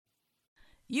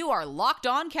You are Locked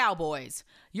On Cowboys,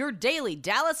 your daily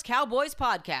Dallas Cowboys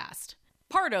podcast.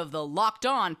 Part of the Locked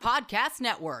On Podcast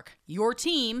Network, your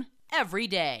team every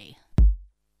day.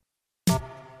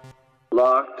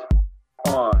 Locked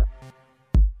On.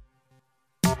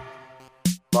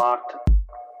 Locked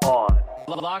On.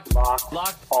 Locked On.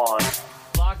 Locked On.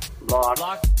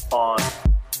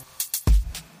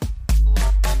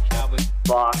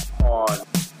 Locked On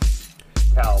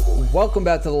Cowboys. Welcome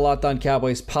back to the Locked On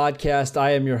Cowboys podcast.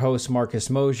 I am your host, Marcus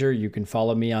Mosher. You can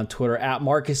follow me on Twitter at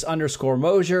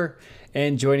Marcus_Mosher.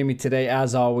 And joining me today,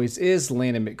 as always, is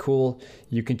Landon McCool.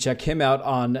 You can check him out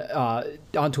on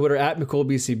Twitter at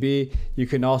McCoolBCB. You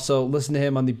can also listen to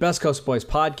him on the Best Coast Boys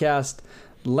podcast.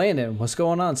 Landon, what's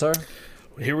going on, sir?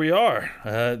 Here we are,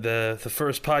 the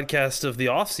first podcast of the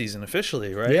off season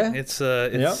officially, right? Yeah.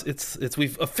 It's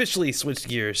we've officially switched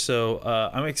gears, so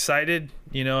I'm excited.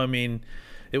 You know, I mean,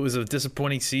 it was a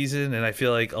disappointing season, and I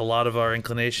feel like a lot of our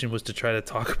inclination was to try to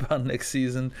talk about next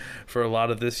season for a lot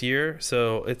of this year.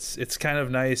 So it's kind of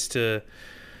nice to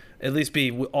at least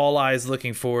be all eyes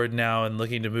looking forward now and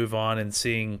looking to move on and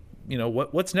seeing, you know,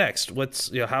 what's next.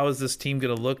 How is this team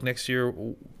going to look next year?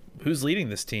 Who's leading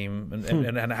this team, and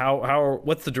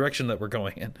what's the direction that we're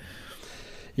going in?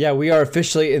 Yeah, we are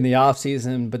officially in the off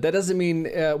season, but that doesn't mean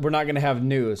we're not going to have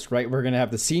news, right? We're going to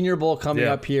have the Senior Bowl coming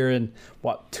up here in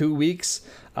 2 weeks,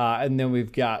 and then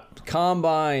we've got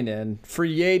Combine and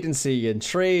free agency and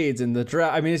trades and the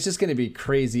draft. I mean, it's just going to be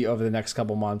crazy over the next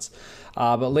couple months.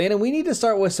 But Landon, we need to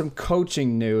start with some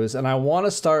coaching news, and I want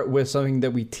to start with something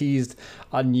that we teased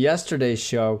on yesterday's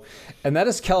show, and that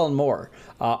is Kellen Moore.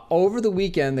 Over the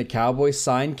weekend, the Cowboys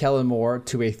signed Kellen Moore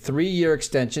to a 3-year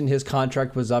extension. His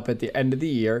contract was up at the end of the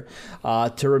year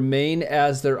to remain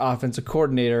as their offensive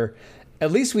coordinator.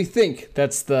 At least we think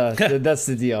that's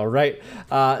the deal, right?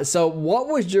 So what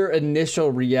was your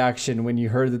initial reaction when you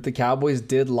heard that the Cowboys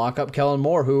did lock up Kellen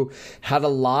Moore, who had a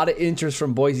lot of interest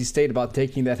from Boise State about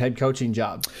taking that head coaching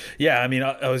job? Yeah, I mean,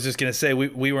 I was just going to say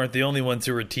we weren't the only ones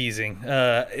who were teasing.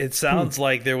 It sounds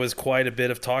like there was quite a bit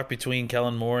of talk between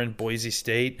Kellen Moore and Boise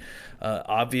State.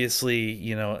 Obviously,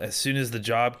 you know, as soon as the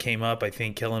job came up, I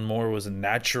think Kellen Moore was a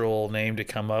natural name to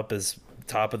come up as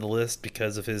top of the list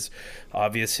because of his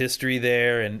obvious history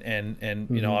there and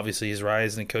you know, obviously his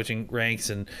rise in the coaching ranks.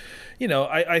 And, you know,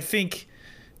 I think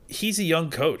he's a young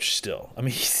coach still. I mean,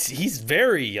 he's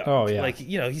very young. Oh, yeah. Like,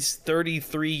 you know, he's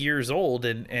 33 years old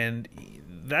and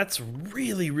that's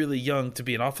really, really young to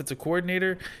be an offensive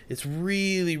coordinator. It's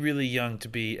really, really young to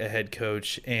be a head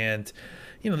coach. And,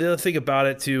 you know, the other thing about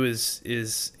it too is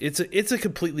it's a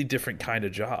completely different kind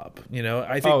of job. You know,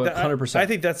 I think 100%. I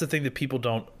think that's the thing that people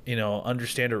don't, you know,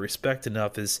 understand or respect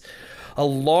enough is a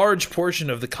large portion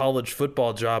of the college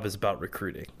football job is about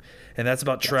recruiting. And that's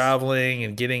about traveling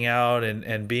and getting out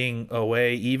and being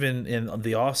away, even in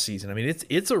the off season. I mean,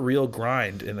 it's a real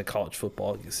grind in the college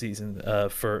football season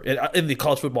in the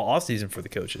college football off season for the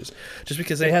coaches, just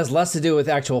because it has less to do with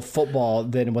actual football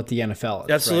than what the NFL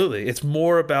is. Absolutely, right? It's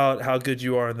more about how good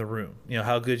you are in the room. You know,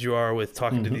 how good you are with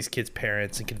talking to these kids'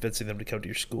 parents and convincing them to come to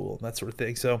your school and that sort of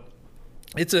thing. So.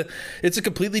 It's a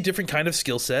completely different kind of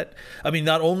skill set. I mean,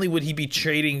 not only would he be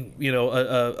trading, you know,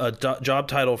 a job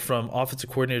title from offensive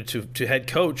coordinator to head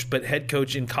coach, but head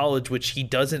coach in college, which he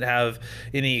doesn't have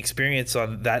any experience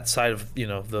on that side of, you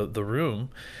know, the room.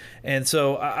 And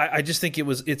so I just think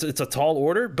it's a tall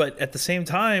order, but at the same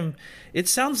time, it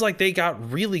sounds like they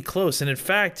got really close. And in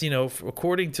fact, you know,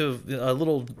 according to a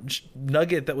little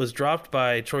nugget that was dropped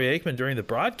by Troy Aikman during the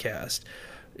broadcast,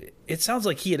 it sounds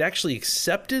like he had actually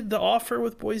accepted the offer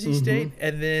with Boise State,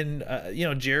 and then you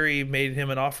know, Jerry made him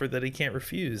an offer that he can't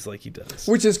refuse, like he does.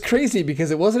 Which is crazy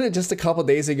because it wasn't just a couple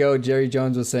days ago Jerry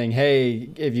Jones was saying, "Hey,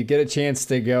 if you get a chance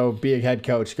to go be a head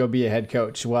coach, go be a head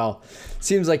coach." Well,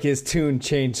 seems like his tune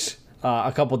changed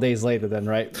a couple days later, then,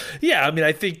 right? Yeah, I mean,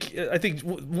 I think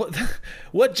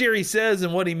what Jerry says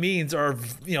and what he means are,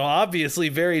 you know, obviously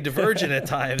very divergent at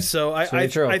times. So I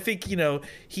think, you know,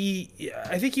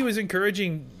 I think he was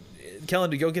encouraging Kellen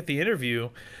to go get the interview,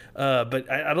 but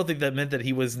I don't think that meant that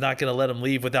he was not going to let him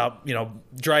leave without, you know,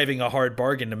 driving a hard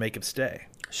bargain to make him stay.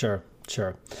 Sure.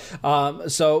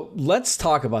 So let's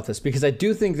talk about this because I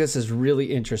do think this is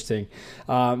really interesting.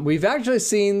 We've actually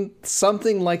seen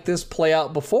something like this play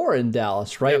out before in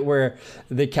Dallas, right? Yep. Where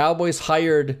the Cowboys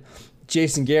hired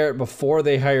Jason Garrett before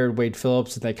they hired Wade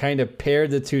Phillips, and they kind of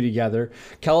paired the two together.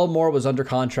 Kellen Moore was under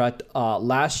contract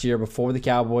last year before the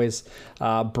Cowboys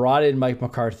brought in Mike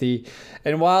McCarthy.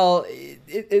 And while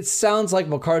it sounds like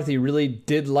McCarthy really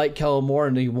did like Kellen Moore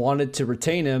and he wanted to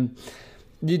retain him,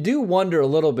 You do wonder a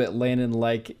little bit, Landon,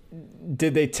 like,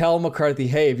 did they tell McCarthy,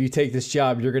 hey, if you take this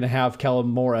job, you're going to have Kellen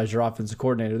Moore as your offensive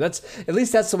coordinator? At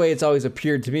least that's the way it's always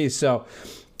appeared to me. So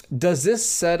does this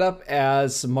set up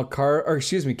as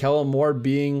Kellen Moore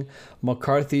being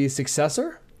McCarthy's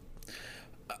successor?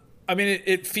 I mean,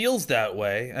 it feels that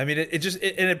way. I mean,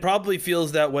 it probably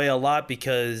feels that way a lot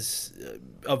because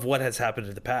of what has happened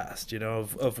in the past, Is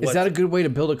that a good way to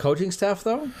build a coaching staff,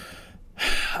 though?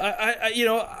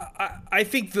 I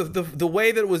think the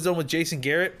way that it was done with Jason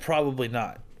Garrett, probably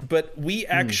not. But we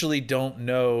actually don't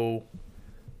know.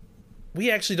 We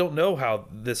actually don't know how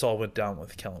this all went down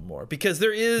with Kellen Moore, because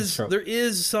there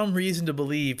is some reason to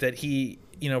believe that he,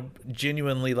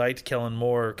 genuinely liked Kellen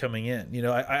Moore coming in.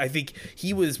 I think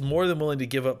he was more than willing to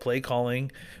give up play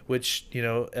calling, which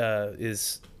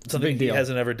is something he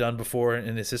hasn't ever done before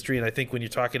in his history. And I think when you're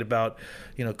talking about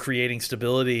creating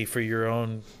stability for your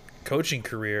own coaching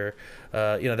career,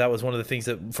 that was one of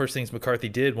the first things McCarthy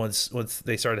did once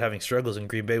they started having struggles in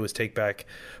Green Bay was take back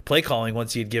play calling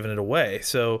once he had given it away.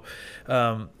 So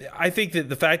I think that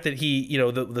the fact that he,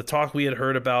 the talk we had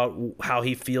heard about how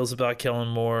he feels about Kellen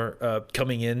Moore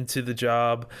coming into the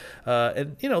job,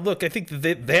 and look, I think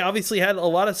that they obviously had a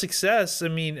lot of success. I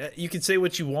mean, you can say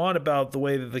what you want about the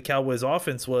way that the Cowboys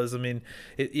offense was. I mean,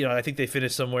 I think they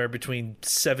finished somewhere between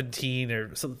 17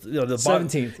 or something. The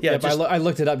 17th. Yeah, I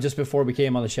looked it up just before we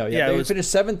came on the show. They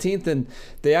finished 17th, and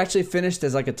they actually finished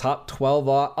as like a top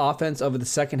 12 offense over the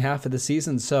second half of the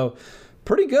season. So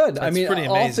pretty good. That's pretty amazing.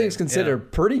 All things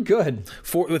considered, pretty good.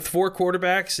 With four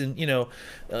quarterbacks and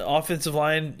offensive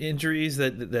line injuries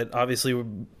that obviously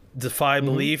defy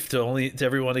belief to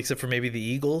everyone except for maybe the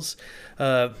Eagles.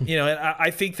 And I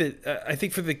think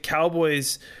for the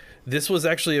Cowboys, this was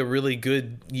actually a really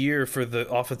good year for the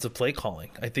offensive play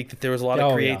calling. I think that there was a lot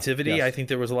of creativity. Yes. I think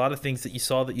there was a lot of things that you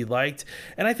saw that you liked.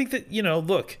 And I think that,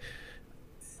 look,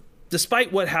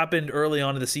 despite what happened early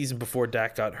on in the season before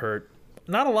Dak got hurt,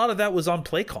 not a lot of that was on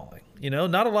play calling.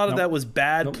 Not a lot of that was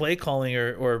bad play calling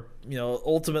or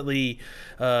ultimately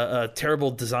a terrible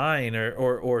design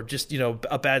or just,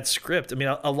 a bad script. I mean,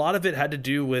 a lot of it had to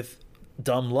do with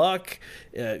dumb luck,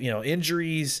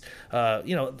 injuries,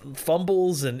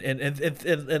 fumbles and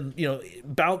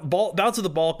bounce of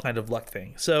the ball kind of luck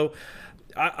thing. So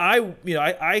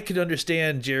I could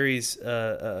understand Jerry's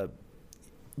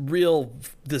real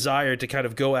desire to kind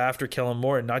of go after Kellen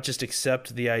Moore and not just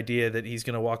accept the idea that he's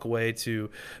going to walk away to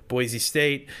Boise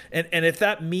State. And if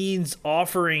that means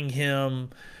offering him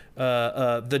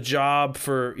the job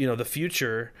for, the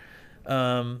future,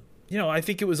 I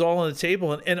think it was all on the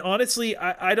table. And honestly,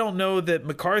 I don't know that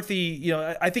McCarthy,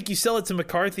 I think you sell it to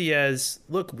McCarthy as,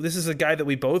 look, this is a guy that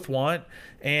we both want.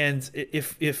 And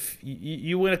if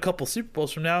you win a couple Super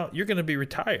Bowls from now, you're going to be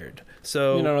retired.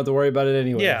 So you don't have to worry about it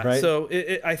anyway. Yeah. Right? So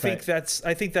I think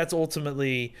that's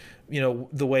ultimately,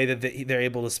 the way that they're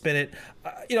able to spin it.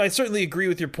 I certainly agree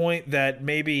with your point that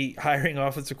maybe hiring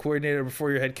offensive coordinator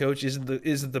before your head coach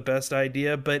isn't the best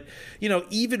idea. But,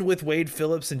 even with Wade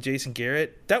Phillips and Jason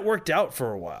Garrett, that worked out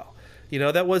for a while.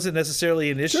 That wasn't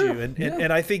necessarily an issue. Sure.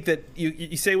 And I think that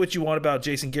you say what you want about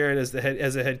Jason Garrett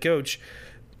as a head coach.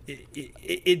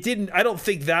 It didn't. I don't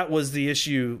think that was the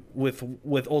issue with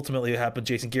ultimately what happened.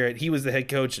 Jason Garrett, he was the head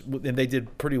coach, and they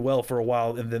did pretty well for a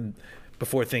while, and then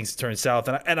before things turned south.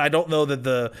 And I don't know that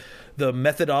the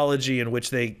methodology in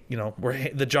which they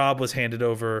the job was handed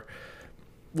over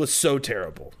was so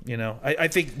terrible. I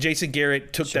think Jason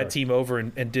Garrett took that team over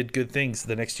and did good things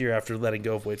the next year after letting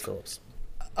go of Wade Phillips.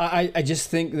 I just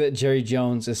think that Jerry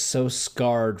Jones is so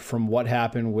scarred from what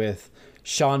happened with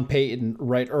Sean Payton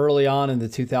right early on in the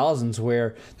 2000s,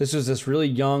 where this was this really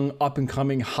young,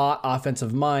 up-and-coming, hot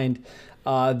offensive mind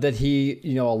that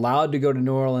he allowed to go to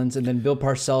New Orleans, and then Bill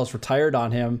Parcells retired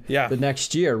on him the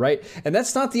next year, right? And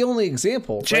that's not the only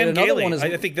example. Chan right? Gailey,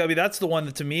 I think that's the one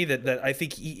that, to me, that I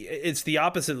think it's the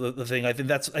opposite of the thing. I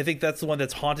think that's the one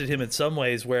that's haunted him in some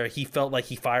ways, where he felt like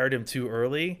he fired him too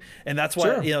early, and that's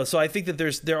why So I think that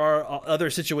there are other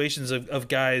situations of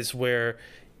guys where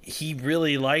he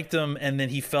really liked them, and then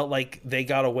he felt like they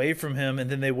got away from him, and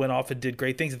then they went off and did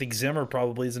great things. I think Zimmer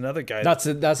probably is another guy. That's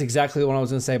exactly what I was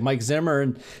going to say. Mike Zimmer,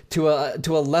 and to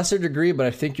a lesser degree, but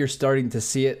I think you're starting to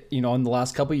see it, in the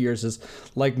last couple of years, is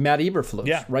like Matt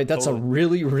Eberflus, right? That's totally. A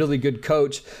really, really good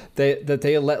coach that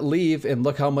they let leave, and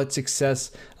look how much success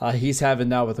he's having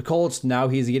now with the Colts. Now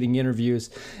he's getting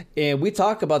interviews, and we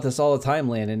talk about this all the time,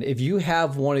 Landon. If you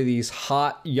have one of these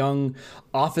hot, young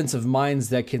offensive minds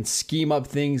that can scheme up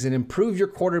things and improve your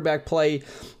quarterback play,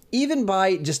 even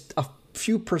by just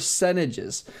few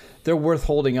percentages, they're worth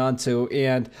holding on to.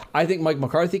 And I think Mike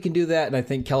McCarthy can do that, and I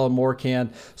think Kellen Moore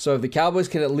can. So if the Cowboys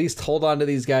can at least hold on to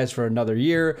these guys for another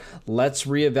year, let's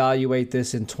reevaluate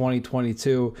this in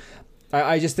 2022.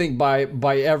 I just think by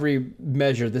every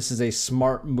measure, this is a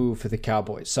smart move for the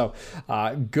Cowboys. So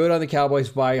good on the Cowboys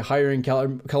by hiring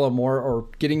Kellen Moore or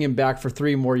getting him back for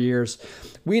 3 more years.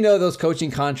 We know those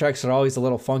coaching contracts are always a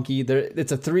little funky.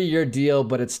 It's a 3-year deal,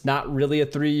 but it's not really a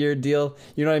 3-year deal.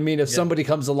 You know what I mean? If somebody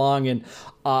comes along and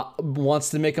wants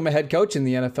to make him a head coach in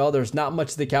the NFL, there's not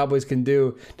much the Cowboys can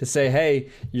do to say, hey,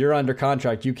 you're under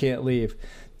contract, you can't leave.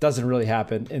 Doesn't really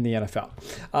happen in the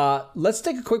NFL. Let's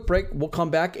take a quick break. We'll come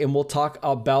back and we'll talk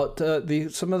about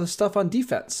some of the stuff on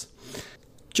defense.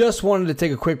 Just wanted to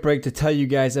take a quick break to tell you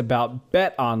guys about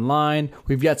Bet Online.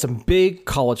 We've got some big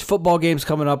college football games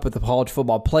coming up with the college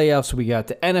football playoffs. We got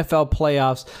the NFL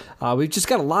playoffs. We've just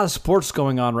got a lot of sports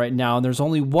going on right now, and there's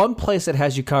only one place that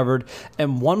has you covered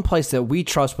and one place that we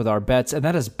trust with our bets, and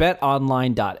that is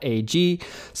betonline.ag.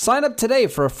 Sign up today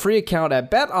for a free account at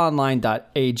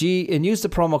betonline.ag and use the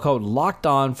promo code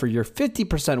LOCKEDON for your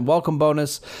 50% welcome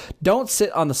bonus. Don't sit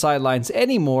on the sidelines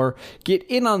anymore. Get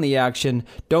in on the action.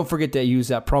 Don't forget to use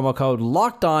that promo code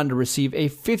Locked On to receive a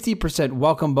 50%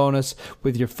 welcome bonus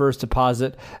with your first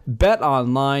deposit. Bet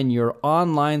Online, your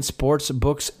online sports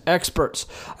books experts.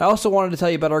 I also wanted to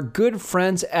tell you about our good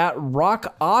friends at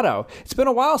Rock Auto. It's been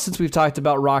a while since we've talked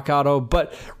about Rock Auto,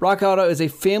 but Rock Auto is a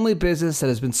family business that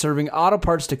has been serving auto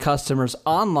parts to customers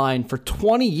online for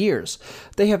 20 years.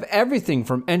 They have everything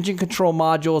from engine control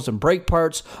modules and brake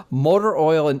parts, motor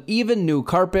oil, and even new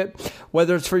carpet.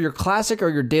 Whether it's for your classic or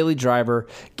your daily driver,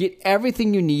 get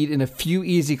everything you need in a few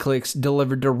easy clicks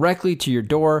delivered directly to your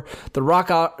door. The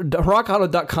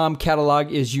RockAuto.com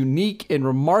catalog is unique and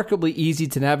remarkably easy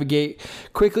to navigate.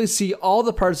 Quickly see all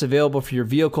the parts available for your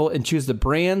vehicle and choose the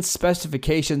brands,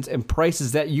 specifications, and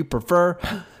prices that you prefer.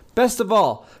 Best of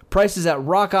all, prices at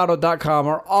RockAuto.com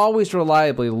are always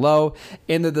reliably low,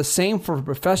 and they're the same for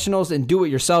professionals and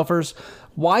do-it-yourselfers.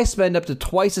 Why spend up to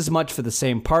twice as much for the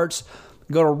same parts?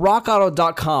 Go to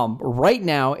rockauto.com right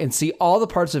now and see all the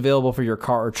parts available for your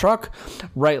car or truck.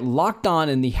 Write Locked On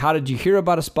in the How Did You Hear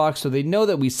About Us box so they know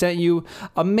that we sent you.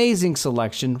 Amazing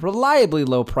selection, reliably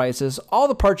low prices, all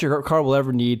the parts your car will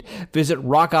ever need. Visit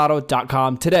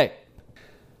rockauto.com today.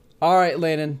 All right,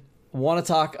 Landon. Want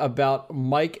to talk about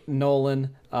Mike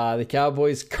Nolan, the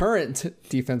Cowboys' current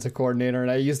defensive coordinator. And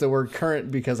I use the word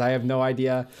current because I have no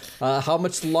idea how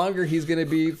much longer he's going to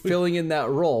be filling in that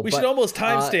role. We should almost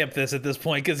timestamp this at this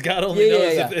point because God only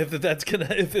knows if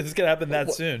it's gonna happen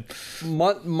that soon.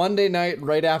 Monday night,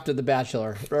 right after The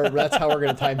Bachelor. That's how we're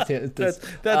going to timestamp this.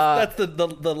 That's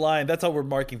the line. That's how we're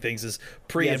marking things is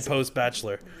pre and post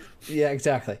Bachelor. Yeah,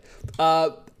 exactly.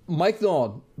 Mike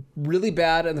Nolan, really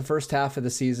bad in the first half of the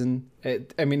season.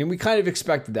 And we kind of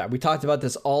expected that. We talked about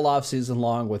this all off season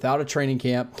long, without a training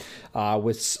camp,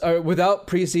 without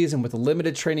preseason, with a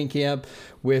limited training camp,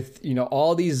 with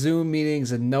all these Zoom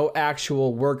meetings and no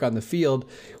actual work on the field.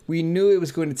 We knew it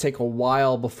was going to take a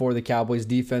while before the Cowboys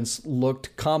defense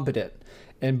looked competent.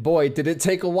 And boy, did it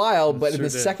take a while, but in the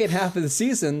second half of the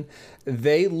season,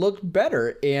 they looked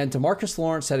better. And DeMarcus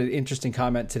Lawrence had an interesting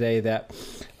comment today that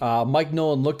Mike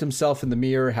Nolan looked himself in the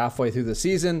mirror halfway through the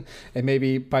season, and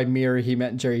maybe by mirror he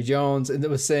meant Jerry Jones, and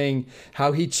it was saying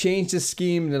how he changed his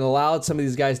scheme and allowed some of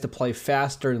these guys to play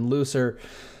faster and looser.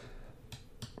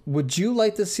 Would you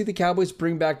like to see the Cowboys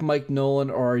bring back Mike Nolan,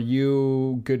 or are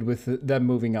you good with them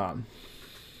moving on?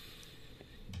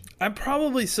 I'm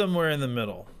probably somewhere in the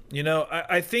middle.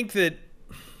 I think that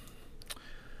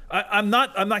I'm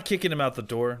not kicking him out the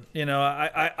door.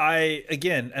 I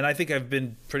again, and I think I've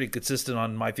been pretty consistent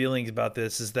on my feelings about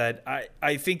this, is that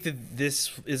I think that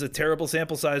this is a terrible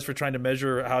sample size for trying to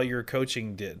measure how your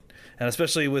coaching did, and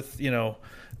especially with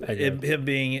him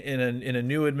being in a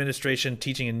new administration,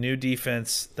 teaching a new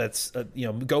defense that's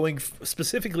going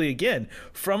specifically again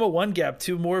from a one gap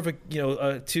to more of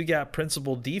a two gap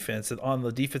principle defense on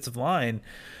the defensive line.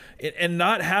 And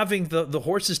not having the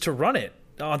horses to run it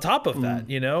on top of that,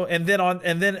 and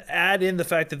then add in the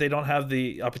fact that they don't have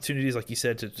the opportunities, like you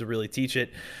said, to really teach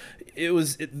it.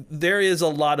 There is a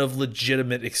lot of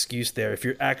legitimate excuse there if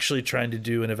you're actually trying to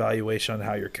do an evaluation on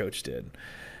how your coach did.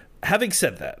 Having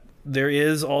said that, there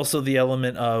is also the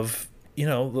element of,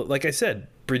 like I said,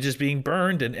 bridges being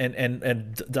burned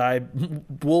and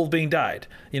wool being dyed,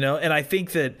 and I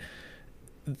think that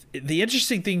the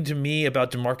interesting thing to me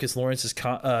about DeMarcus Lawrence's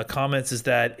comments is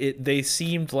that they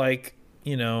seemed like,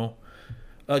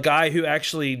 a guy who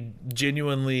actually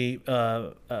genuinely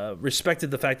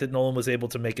respected the fact that Nolan was able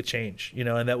to make a change,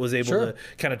 and that was able to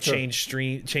kind of change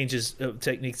his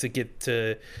techniques to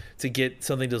get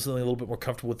something a little bit more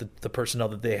comfortable with the personnel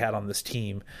that they had on this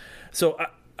team. So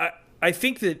I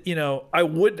think that,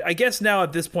 I guess now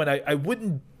at this point, I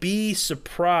wouldn't be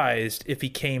surprised if he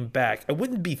came back. I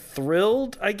wouldn't be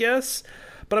thrilled, I guess,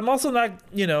 but I'm also not,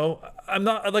 I'm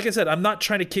not, like I said, I'm not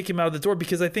trying to kick him out of the door,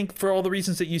 because I think for all the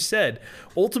reasons that you said,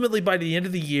 ultimately by the end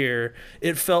of the year,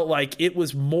 it felt like it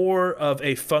was more of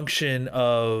a function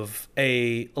of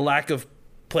a lack of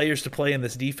players to play in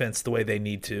this defense the way they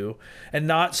need to, and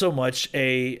not so much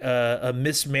a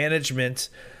mismanagement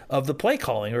of the play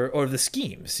calling or the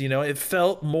schemes. It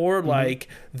felt more like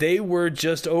they were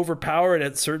just overpowered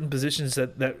at certain positions,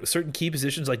 that certain key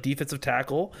positions like defensive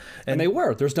tackle. And they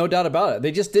were. There's no doubt about it.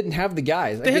 They just didn't have the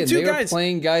guys. They had two guys. Were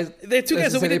playing guys. They had two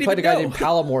guys that we didn't They played even a guy know. named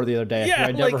Palomore the other day, who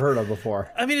I'd never heard of before.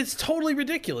 I mean, it's totally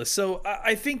ridiculous. So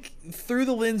I think through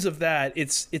the lens of that,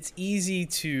 it's easy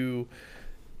to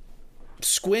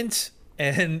squint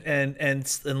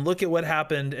and look at what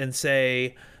happened and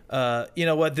say, you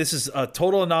know what, this is a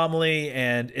total anomaly,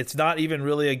 and it's not even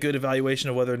really a good evaluation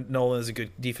of whether Nolan is a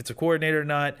good defensive coordinator or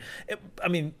not.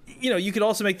 You could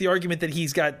also make the argument that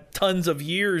he's got tons of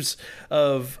years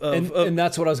and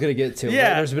that's what I was going to get to. Yeah.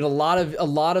 Right? There's been a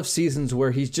lot of seasons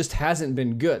where he just hasn't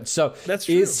been good. So that's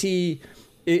true. Is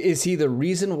he the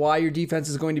reason why your defense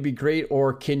is going to be great,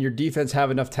 or can your defense have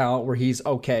enough talent where he's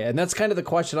okay? And that's kind of the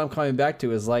question I'm coming back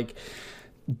to, is like,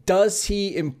 does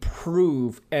he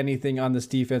improve anything on this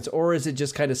defense, or is it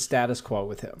just kind of status quo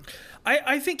with him?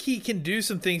 I think he can do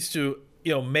some things to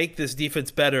make this defense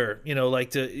better.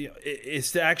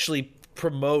 Is to actually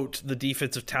promote the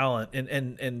defensive talent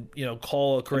and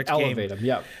call a correct game. Elevate him.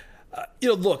 Yeah.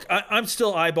 Look, I'm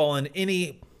still eyeballing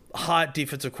any hot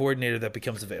defensive coordinator that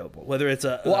becomes available, whether it's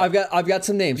I've got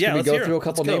some names. Can we go through a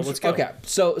couple names? Let's go. Okay,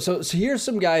 so here's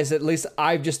some guys that at least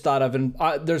I've just thought of, and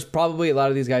there's probably a lot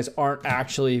of these guys aren't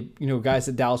actually guys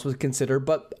that Dallas would consider,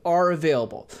 but are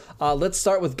available. Let's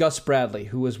start with Gus Bradley,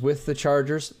 who was with the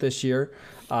Chargers this year.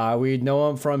 We know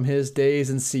him from his days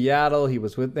in Seattle. He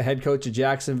was with the head coach of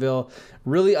Jacksonville.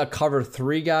 Really a cover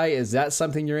 3 guy. Is that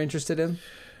something you're interested in?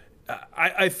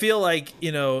 I feel like,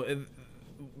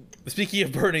 speaking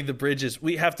of burning the bridges,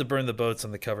 we have to burn the boats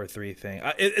on the cover 3 thing.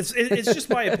 It's just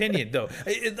my opinion, though.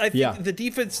 I think the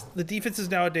defenses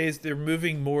nowadays, they're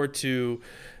moving more to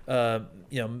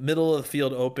middle of the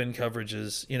field open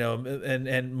coverages,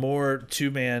 and more two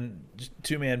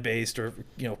man based, or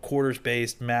quarters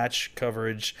based match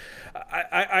coverage.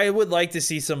 I would like to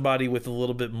see somebody with a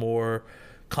little bit more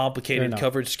complicated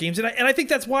coverage schemes, and I think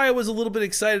that's why I was a little bit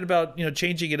excited about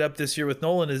changing it up this year with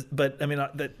Nolan. But I mean,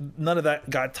 that none of that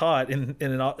got taught in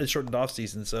a shortened off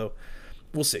season, so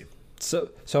we'll see. So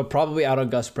probably out on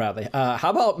Gus Bradley. How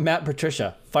about Matt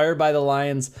Patricia, fired by the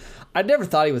Lions? I never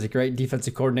thought he was a great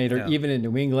defensive coordinator, even in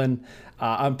New England.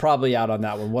 I'm probably out on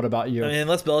that one. What about you? I mean,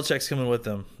 unless Belichick's coming with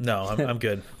them. No, I'm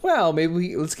good. Well,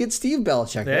 maybe let's get Steve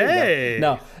Belichick. Hey.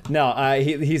 No,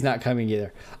 he's not coming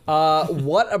either.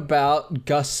 What about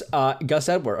Gus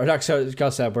Edwards? Or not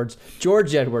Gus Edwards.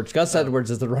 George Edwards. Gus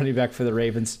Edwards is the running back for the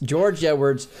Ravens. George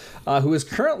Edwards, who is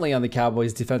currently on the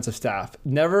Cowboys defensive staff.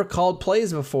 Never called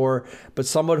plays before, but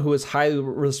someone who is highly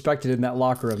respected in that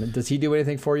locker room. Does he do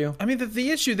anything for you? I mean, the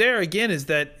issue there, again, is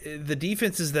that the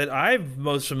defenses that I'm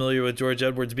most familiar with George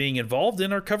Edwards being involved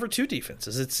in are cover 2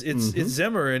 defenses. It's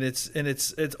Zimmer, and it's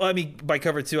I mean, by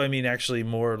cover 2 I mean actually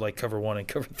more like cover 1 and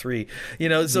cover 3.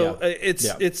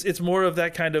 It's more of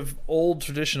that kind of old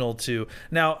traditional 2.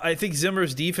 Now, I think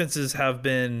Zimmer's defenses have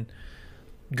been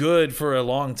good for a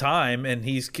long time, and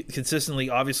he's consistently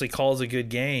obviously calls a good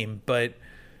game, but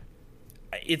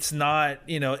it's not,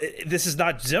 this is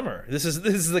not Zimmer. This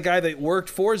is the guy that worked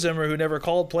for Zimmer, who never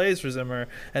called plays for Zimmer,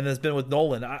 and has been with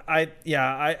Nolan.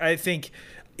 I think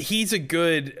he's a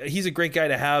great guy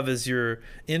to have as your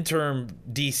interim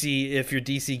DC if your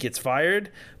DC gets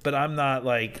fired, but I'm not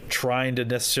like trying to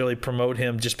necessarily promote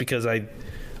him just because I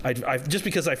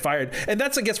fired, and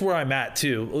that's I guess where I'm at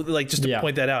too. Like, just to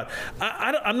point that out,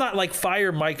 I'm not like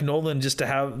fire Mike Nolan just to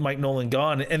have Mike Nolan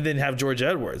gone and then have George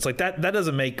Edwards. Like that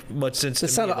doesn't make much sense.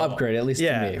 It's not an upgrade, at least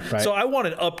to me. Right? So I want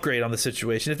an upgrade on the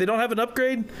situation. If they don't have an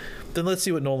upgrade, then let's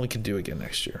see what Nolan can do again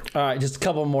next year. All right, just a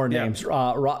couple more names.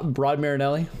 Rod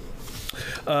Marinelli.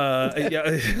 Yeah,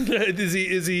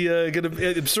 is he gonna?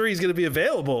 I'm sure he's gonna be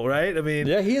available, right? I mean,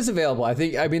 yeah, he is available. I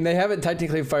mean, they haven't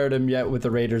technically fired him yet with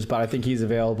the Raiders, but I think he's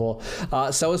available.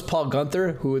 So is Paul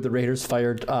Gunther, who the Raiders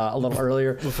fired a little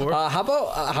earlier. Before? How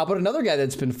about another guy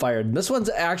that's been fired? This one's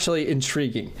actually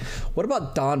intriguing. What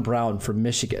about Don Brown from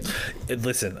Michigan?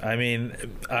 Listen, I mean,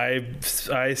 I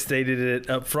stated it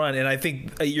up front, and I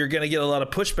think you're going to get a lot of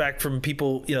pushback from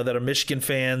people, that are Michigan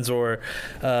fans or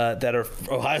that are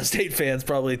Ohio State fans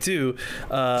probably too,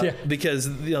 because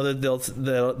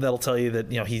they'll tell you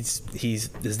that his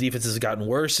defense has gotten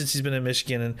worse since he's been in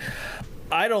Michigan, and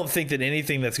I don't think that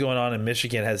anything that's going on in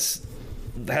Michigan has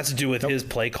to do with his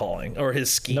play calling or his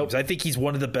schemes. I think he's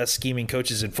one of the best scheming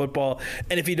coaches in football,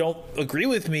 and if you don't agree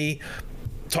with me,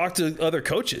 talk to other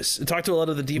coaches, talk to a lot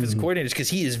of the defensive coordinators, because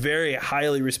he is very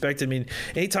highly respected. I mean,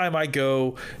 anytime I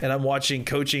go and I'm watching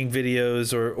coaching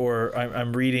videos or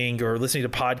I'm reading or listening to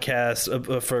podcasts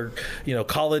for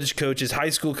college coaches, high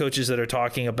school coaches that are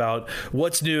talking about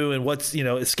what's new and what's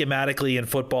schematically in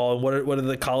football and what are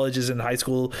the colleges and high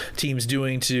school teams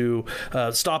doing to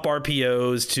stop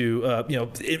RPOs, to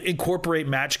incorporate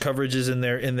match coverages in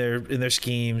their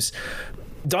schemes.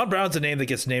 Don Brown's a name that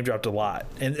gets name dropped a lot,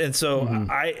 and so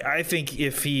I think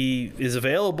if he is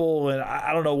available, and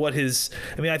I don't know what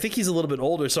I think he's a little bit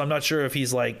older, so I'm not sure if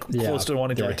he's close to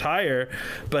wanting to retire,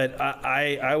 but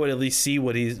I would at least see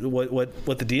what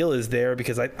the deal is there,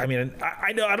 because I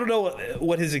don't know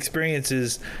what his experience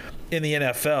is in the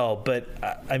NFL, but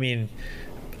I mean,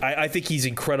 I think he's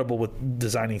incredible with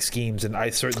designing schemes, and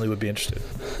I certainly would be interested.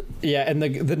 Yeah, and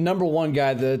the number one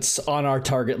guy that's on our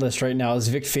target list right now is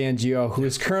Vic Fangio, who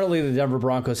is currently the Denver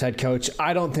Broncos head coach.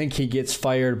 I don't think he gets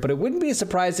fired, but it wouldn't be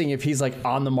surprising if he's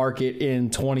on the market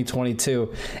in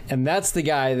 2022. And that's the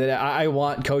guy that I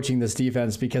want coaching this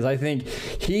defense, because I think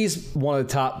he's one of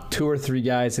the top 2 or 3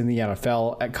 guys in the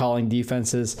NFL at calling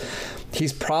defenses.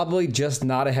 He's probably just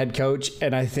not a head coach,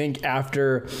 and I think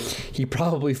after he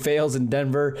probably fails in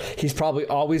Denver, he's probably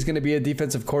always going to be a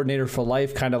defensive coordinator for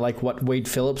life, kind of like what Wade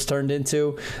Phillips turned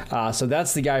into. So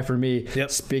that's the guy for me. Yep.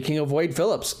 Speaking of Wade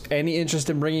Phillips, any interest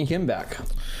in bringing him back?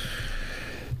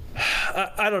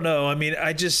 I don't know. I mean,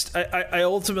 I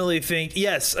ultimately think,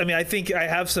 yes. I mean, I think I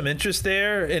have some interest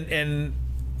there, and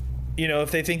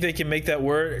if they think they can make that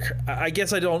work, I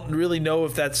guess I don't really know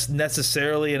if that's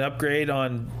necessarily an upgrade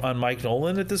on Mike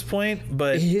Nolan at this point.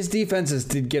 But his defenses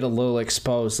did get a little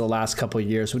exposed the last couple of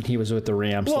years when he was with the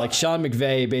Rams. Well, Sean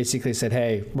McVay basically said,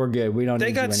 "Hey, we're good. We don't need you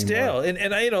anymore." They got stale, and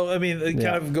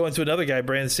kind of going to another guy,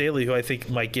 Brandon Staley, who I think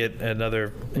might get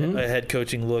another head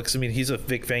coaching looks. I mean, he's a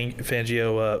Vic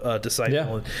Fangio disciple.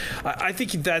 Yeah. And I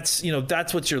think that's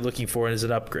what you're looking for as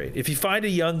an upgrade. If you find a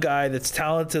young guy that's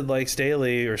talented like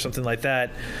Staley or something like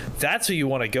that, that's who you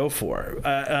want to go for.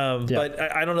 But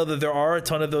I don't know that there are a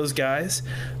ton of those guys.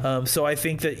 So I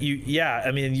think that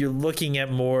you're looking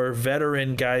at more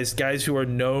veteran guys who are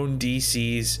known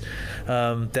DCs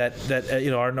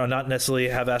that are not necessarily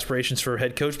have aspirations for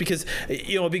head coach, because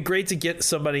it'd be great to get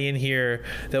somebody in here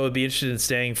that would be interested in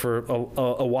staying for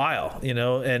a while,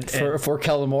 and for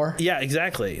Kellen Moore. Yeah,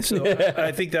 exactly. So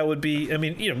I think that would be. I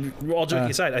mean, all joking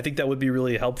aside, I think that would be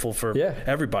really helpful for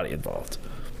everybody involved.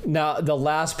 Now, the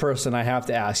last person I have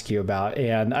to ask you about,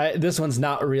 and this one's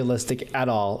not realistic at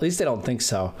all. At least I don't think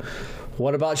so.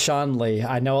 What about Sean Lee?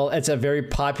 I know it's a very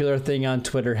popular thing on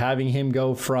Twitter, having him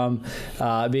go from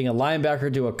being a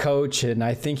linebacker to a coach, and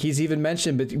I think he's even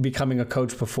mentioned becoming a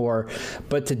coach before.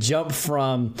 But to jump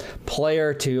from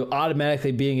player to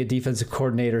automatically being a defensive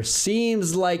coordinator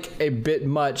seems like a bit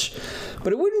much,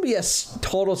 but it wouldn't be a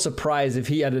total surprise if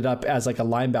he ended up as a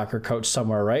linebacker coach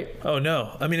somewhere, right? Oh,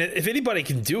 no. I mean, if anybody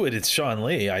can do it, it's Sean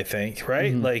Lee, I think,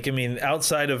 right?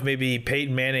 Outside of maybe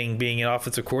Peyton Manning being an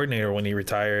offensive coordinator when he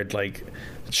retired,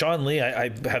 Sean Lee, I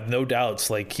have no doubts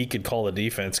he could call a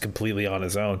defense completely on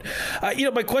his own.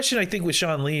 My question, I think, with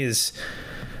Sean Lee is,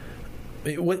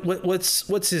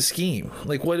 what's his scheme?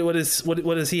 What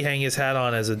does he hang his hat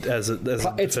on as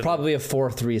a it's probably a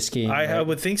 4-3 scheme. I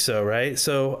would think so, right?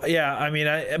 So yeah, I mean,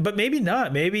 but maybe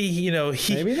not. Maybe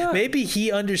maybe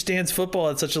he understands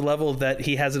football at such a level that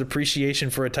he has an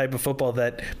appreciation for a type of football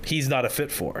that he's not a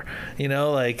fit for. He's a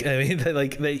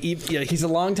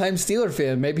longtime Steeler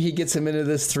fan. Maybe he gets him into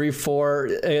this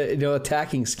 3-4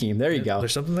 attacking scheme. There you go.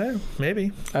 There's something there.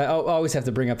 Maybe. I always have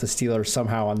to bring up the Steelers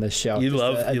somehow on this show. You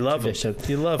love them. mention.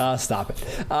 You love stop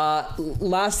it.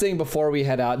 Last thing before we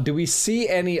head out, do we see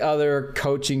any other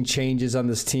coaching changes on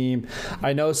this team?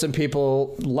 I know some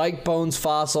people like Bones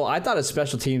Fossil. I thought his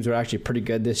special teams were actually pretty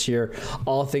good this year,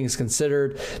 all things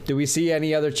considered. Do we see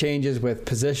any other changes with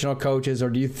positional coaches, or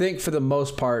do you think for the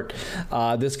most part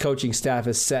this coaching staff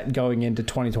is set going into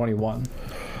 2021?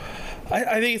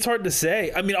 I think it's hard to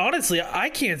say. I mean, honestly, I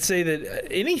can't say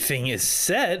that anything is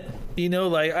set. You know,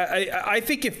 like I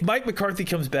think if Mike McCarthy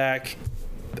comes back,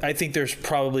 I think there's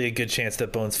probably a good chance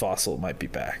that Bones Fossil might be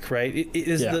back, right?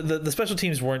 The special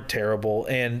teams weren't terrible,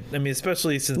 and I mean,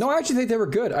 especially since... No, I actually think they were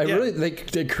good.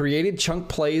 They created chunk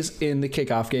plays in the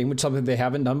kickoff game, which is something they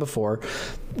haven't done before.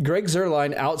 Greg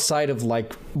Zuerlein, outside of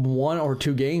like 1 or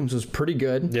 2 games, was pretty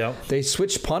good. Yeah. They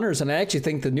switched punters, and I actually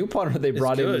think the new punter they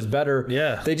brought in was better.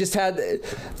 Yeah. They just had...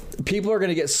 People are going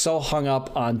to get so hung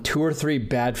up on 2 or 3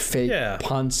 bad fake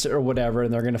punts or whatever,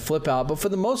 and they're going to flip out. But for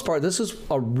the most part, this is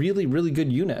a really, really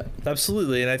good unit.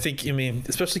 Absolutely. And I think, I mean,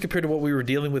 especially compared to what we were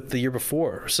dealing with the year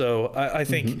before. So I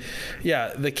think,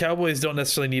 the Cowboys don't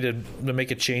necessarily need to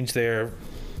make a change there,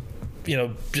 you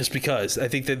know, just because. I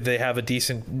think that they have a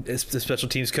decent special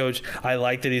teams coach. I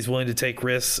like that he's willing to take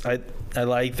risks. I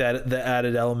like that the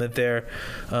added element there.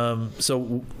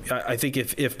 So I think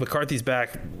if McCarthy's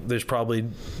back, there's probably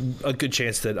a good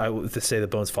chance that I would say that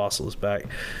Bones Fossil is back.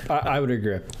 I would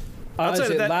agree.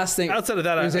 Outside of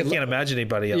that, I can't imagine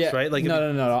anybody else, right? Like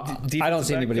no. I don't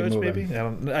see anybody moving.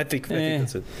 Maybe? I think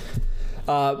that's it.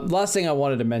 Last thing I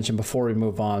wanted to mention before we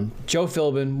move on, Joe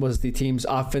Philbin was the team's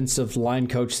offensive line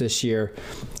coach this year.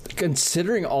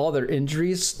 Considering all their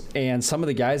injuries and some of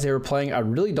the guys they were playing, I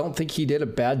really don't think he did a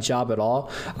bad job at all.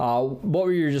 What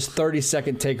were your just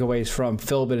 30-second takeaways from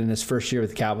Philbin in his first year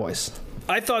with the Cowboys?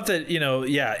 I thought that,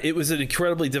 it was an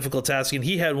incredibly difficult task, and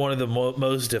he had one of the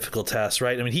most difficult tasks,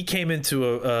 right? I mean, he came into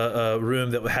a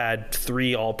room that had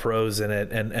 3 All-Pros in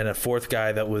it and a 4th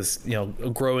guy that was,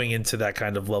 growing into that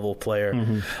kind of level player,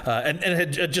 and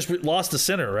had just lost the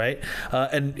center, right?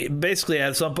 And basically,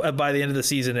 by the end of the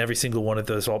season, every single one of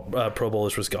those Pro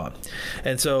Bowlers was gone.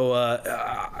 And so,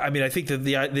 I think that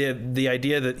the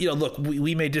idea that, look,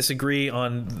 we may disagree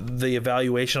on the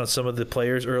evaluation on some of the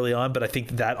players early on, but I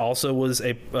think that also was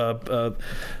something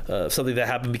that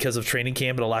happened because of training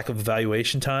camp and a lack of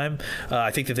evaluation time.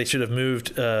 I think that they should have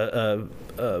moved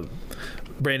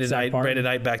Brandon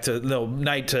Knight back to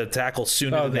Knight to tackle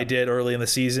sooner than they did early in the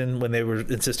season, when they were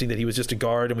insisting that he was just a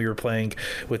guard and we were playing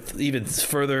with even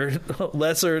further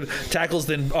lesser tackles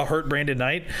than a hurt Brandon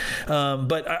Knight.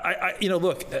 But I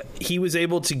look, he was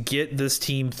able to get this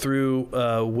team through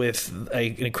with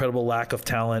an incredible lack of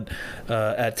talent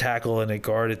at tackle and at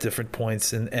guard at different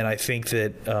points, and I think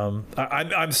that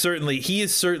he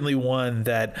is certainly one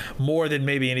that more than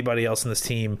maybe anybody else in this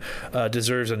team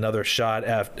deserves another shot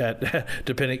at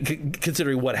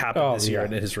considering what happened this year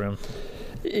in his room.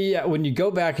 Yeah, when you go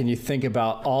back and you think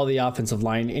about all the offensive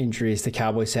line injuries the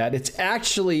Cowboys had, it's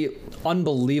actually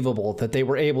unbelievable that they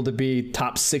were able to be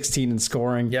top 16 in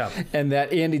scoring, and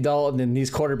that Andy Dalton and these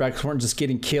quarterbacks weren't just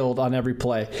getting killed on every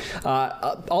play.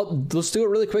 Let's do it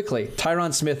really quickly.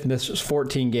 Tyron Smith missed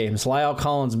 14 games. La'el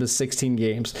Collins missed 16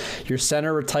 games. Your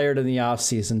center retired in the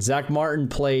offseason. Zach Martin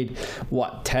played,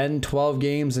 10, 12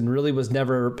 games and really was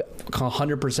never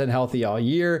 100% healthy all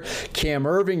year. Cam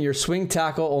Irving, your swing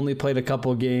tackle, only played a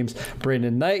couple of games.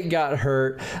 Brandon Knight got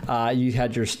hurt. You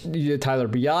had Tyler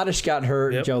Biadasz got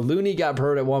hurt. Yep. Joe Looney got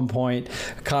hurt at one point.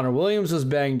 Connor Williams was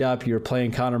banged up. You were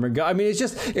playing Connor McGovern. I mean,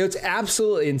 it's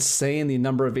absolutely insane the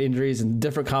number of injuries and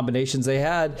different combinations they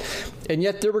had. And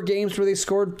yet there were games where they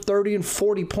scored 30 and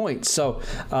 40 points. So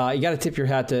you got to tip your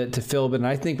hat to Philbin. And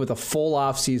I think with a full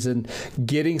offseason,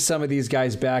 getting some of these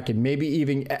guys back and maybe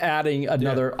even adding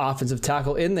another offensive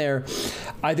tackle in there,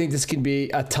 I think this can be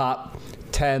a top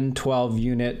 10, 12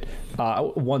 unit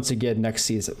once again next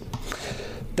season.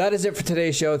 That is it for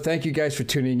today's show. Thank you guys for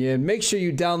tuning in. Make sure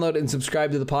you download and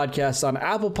subscribe to the podcast on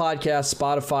Apple Podcasts,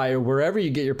 Spotify, or wherever you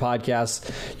get your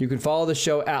podcasts. You can follow the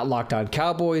show at Locked On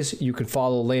Cowboys. You can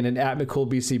follow Landon at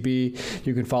McCoolBCB.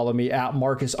 You can follow me at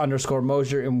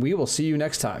Marcus_Mosher, and we will see you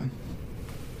next time.